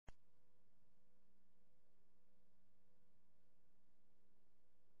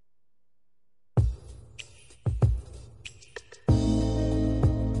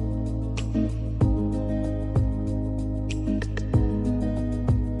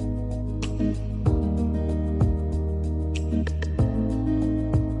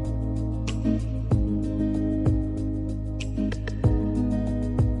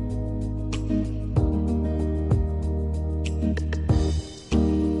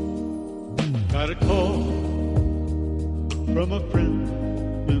Got a call from a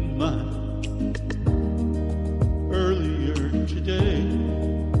friend of mine earlier today.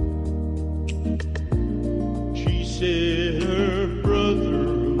 She said her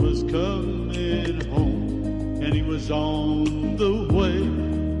brother was coming home and he was on the way.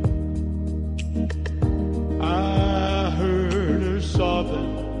 I heard her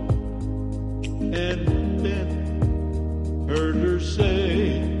sobbing and then heard her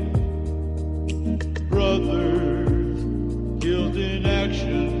say, brothers killed in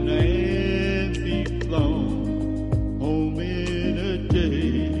action and be flown home in a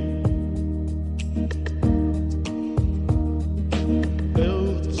day.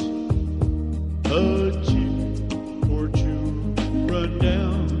 Felt a tear or two run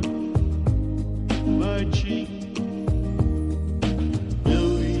down my cheek.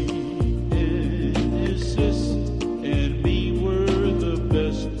 Billy and his sis and me were the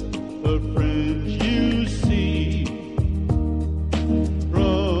best of friends you see.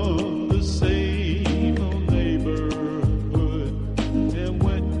 From the same old neighborhood and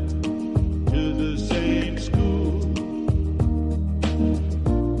went to the same school.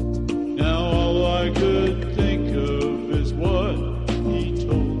 Now all I could think of is what he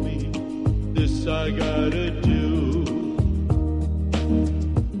told me. This I gotta do.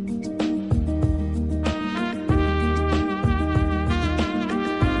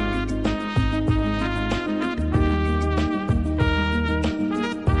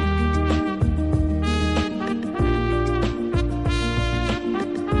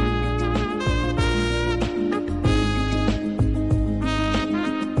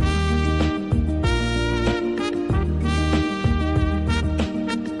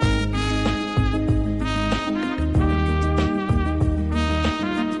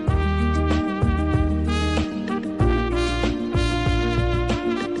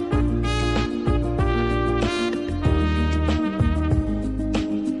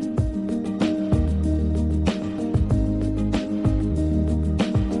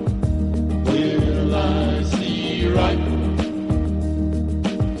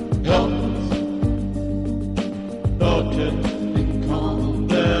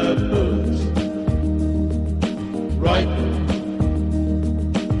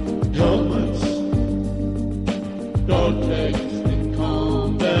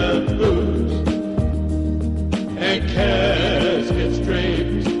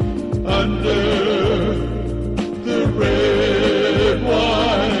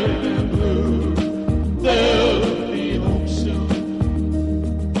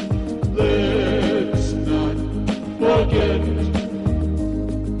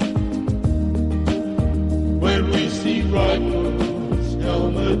 When we see rifles,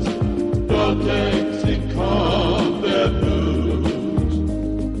 helmets, dog tags, and combat boots.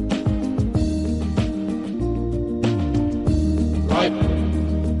 Rifles,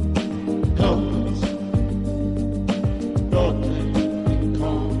 helmets, dog tags, and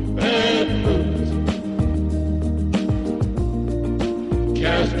combat boots.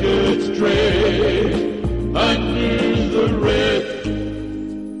 Caskets draped under the red,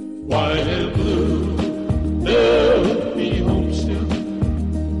 white and blue. They'll be home soon.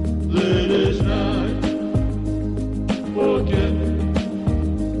 Let us not forget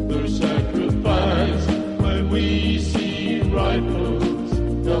their sacrifice when we see rifles,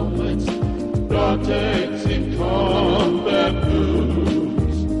 helmets, dog tags, and combat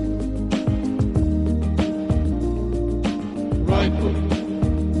boots. Rifles,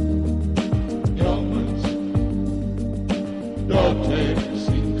 helmets, dog tags.